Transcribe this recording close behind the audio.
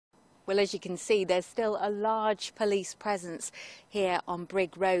Well, as you can see, there's still a large police presence here on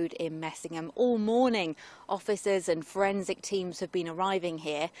Brigg Road in Messingham. All morning, officers and forensic teams have been arriving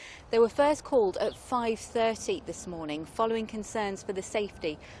here. They were first called at 5:30 this morning following concerns for the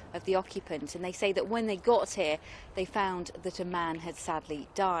safety of the occupant, and they say that when they got here, they found that a man had sadly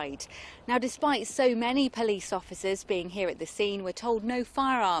died. Now, despite so many police officers being here at the scene, we're told no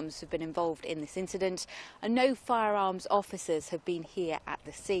firearms have been involved in this incident and no firearms officers have been here at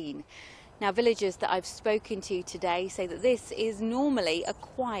the scene. Now, villagers that I've spoken to today say that this is normally a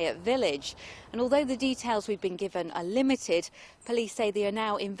quiet village, and although the details we've been given are limited, police say they are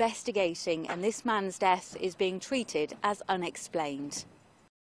now investigating and this man's death is being treated as unexplained.